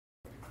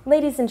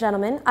Ladies and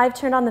gentlemen, I've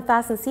turned on the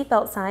fasten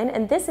seatbelt sign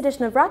and this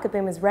edition of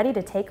Rocketboom is ready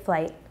to take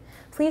flight.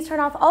 Please turn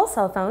off all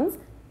cell phones,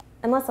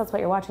 unless that's what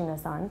you're watching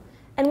this on,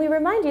 and we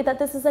remind you that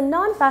this is a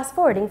non-fast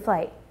forwarding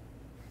flight.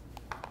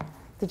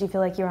 Did you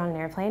feel like you were on an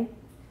airplane?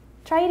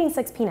 Try eating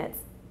 6 peanuts.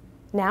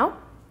 Now?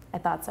 I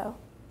thought so.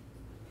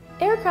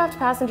 Aircraft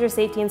passenger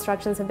safety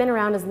instructions have been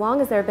around as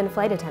long as there have been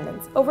flight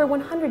attendants, over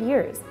 100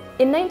 years.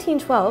 In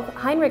 1912,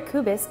 Heinrich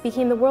Kubis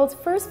became the world's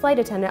first flight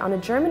attendant on a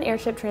German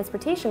airship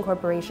transportation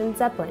corporation,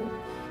 Zeppelin.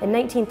 In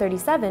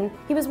 1937,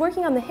 he was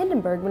working on the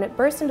Hindenburg when it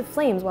burst into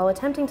flames while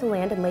attempting to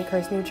land in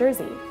Lakehurst, New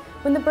Jersey.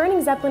 When the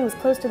burning Zeppelin was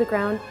close to the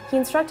ground, he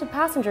instructed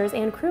passengers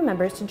and crew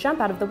members to jump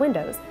out of the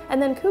windows,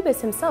 and then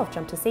Kubis himself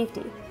jumped to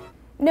safety.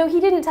 No, he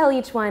didn't tell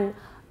each one,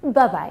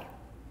 bye-bye.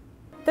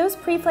 Those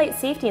pre-flight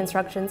safety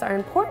instructions are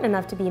important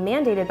enough to be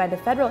mandated by the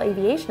Federal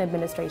Aviation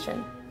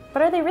Administration.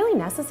 But are they really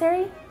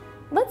necessary?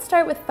 Let's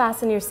start with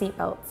fasten your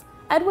seatbelts.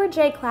 Edward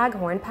J.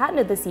 Claghorn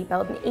patented the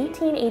seatbelt in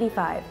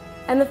 1885,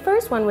 and the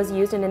first one was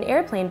used in an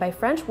airplane by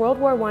French World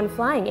War I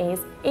flying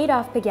ace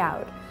Adolphe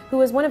Pigaud, who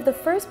was one of the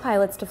first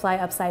pilots to fly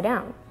upside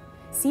down.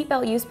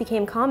 Seatbelt use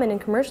became common in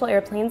commercial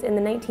airplanes in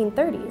the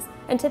 1930s,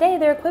 and today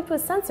they're equipped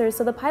with sensors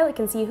so the pilot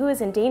can see who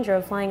is in danger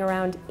of flying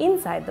around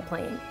inside the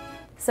plane.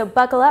 So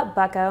buckle up,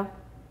 bucko.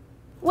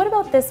 What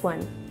about this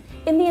one?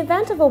 In the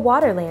event of a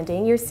water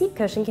landing, your seat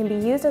cushion can be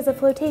used as a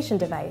flotation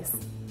device.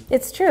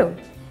 It's true.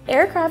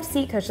 Aircraft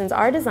seat cushions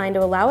are designed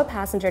to allow a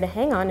passenger to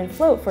hang on and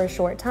float for a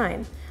short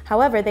time.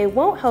 However, they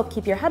won't help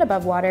keep your head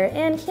above water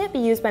and can't be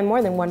used by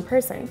more than one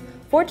person.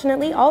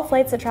 Fortunately, all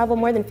flights that travel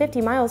more than 50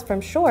 miles from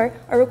shore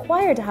are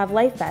required to have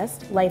life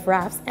vests, life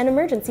rafts, and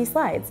emergency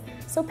slides,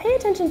 so pay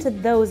attention to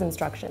those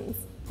instructions.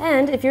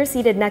 And if you're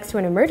seated next to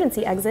an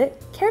emergency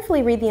exit,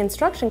 carefully read the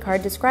instruction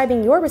card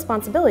describing your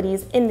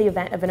responsibilities in the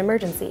event of an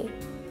emergency.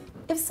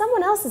 If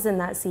someone else is in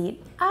that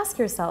seat, ask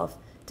yourself,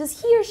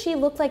 does he or she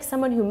look like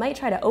someone who might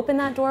try to open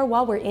that door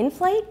while we're in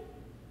flight?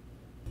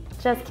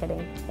 Just kidding.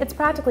 It's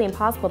practically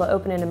impossible to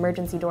open an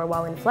emergency door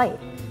while in flight.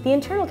 The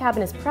internal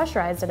cabin is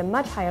pressurized at a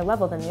much higher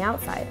level than the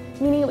outside,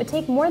 meaning it would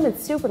take more than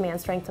Superman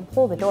strength to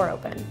pull the door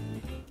open.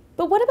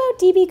 But what about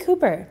D.B.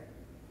 Cooper?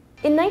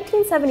 In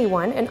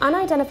 1971, an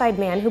unidentified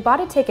man who bought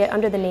a ticket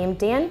under the name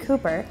Dan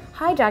Cooper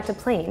hijacked a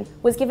plane,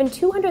 was given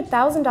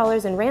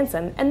 $200,000 in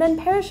ransom, and then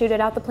parachuted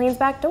out the plane's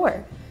back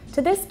door.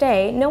 To this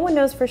day, no one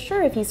knows for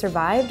sure if he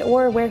survived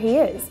or where he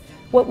is.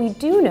 What we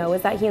do know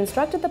is that he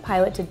instructed the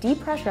pilot to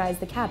depressurize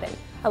the cabin,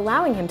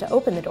 allowing him to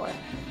open the door.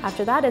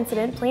 After that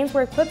incident, planes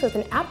were equipped with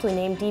an aptly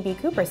named DB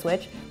Cooper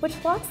switch,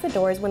 which locks the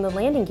doors when the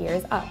landing gear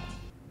is up.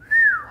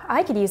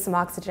 I could use some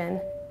oxygen.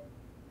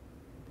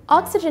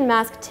 Oxygen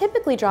masks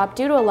typically drop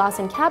due to a loss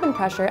in cabin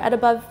pressure at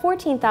above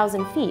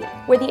 14,000 feet,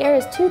 where the air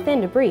is too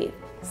thin to breathe.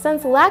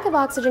 Since lack of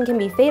oxygen can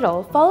be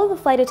fatal, follow the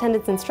flight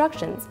attendant's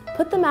instructions.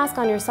 Put the mask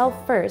on yourself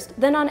first,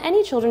 then on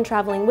any children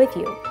traveling with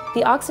you.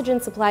 The oxygen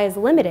supply is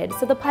limited,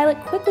 so the pilot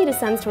quickly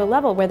descends to a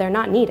level where they're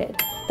not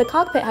needed. The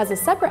cockpit has a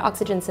separate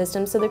oxygen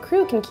system so the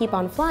crew can keep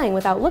on flying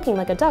without looking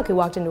like a duck who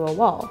walked into a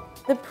wall.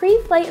 The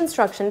pre-flight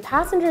instruction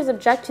passengers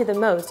object to the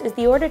most is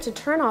the order to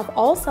turn off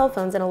all cell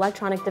phones and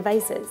electronic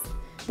devices.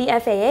 The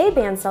FAA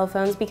bans cell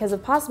phones because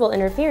of possible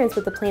interference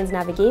with the plane's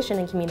navigation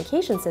and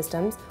communication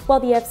systems, while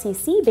the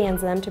FCC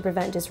bans them to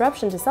prevent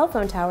disruption to cell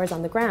phone towers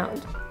on the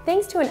ground.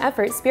 Thanks to an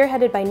effort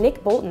spearheaded by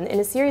Nick Bolton in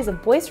a series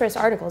of boisterous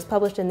articles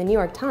published in the New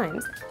York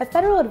Times, a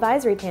federal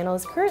advisory panel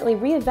is currently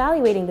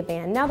re-evaluating the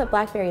ban now that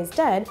BlackBerry is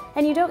dead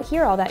and you don't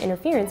hear all that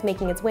interference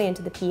making its way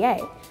into the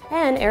PA,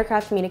 and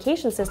aircraft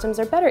communication systems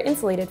are better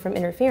insulated from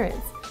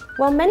interference.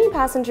 While many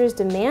passengers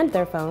demand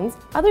their phones,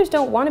 others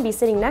don't want to be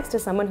sitting next to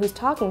someone who's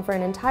talking for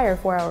an entire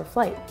 4-hour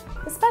flight.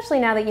 Especially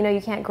now that you know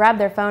you can't grab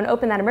their phone,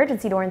 open that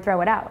emergency door, and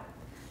throw it out.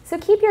 So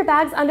keep your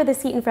bags under the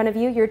seat in front of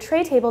you, your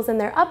tray tables in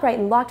their upright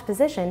and locked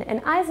position,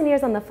 and eyes and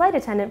ears on the flight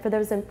attendant for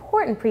those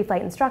important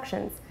pre-flight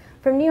instructions.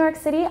 From New York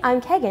City, I'm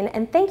Keghan,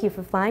 and thank you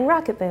for flying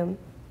Rocketboom.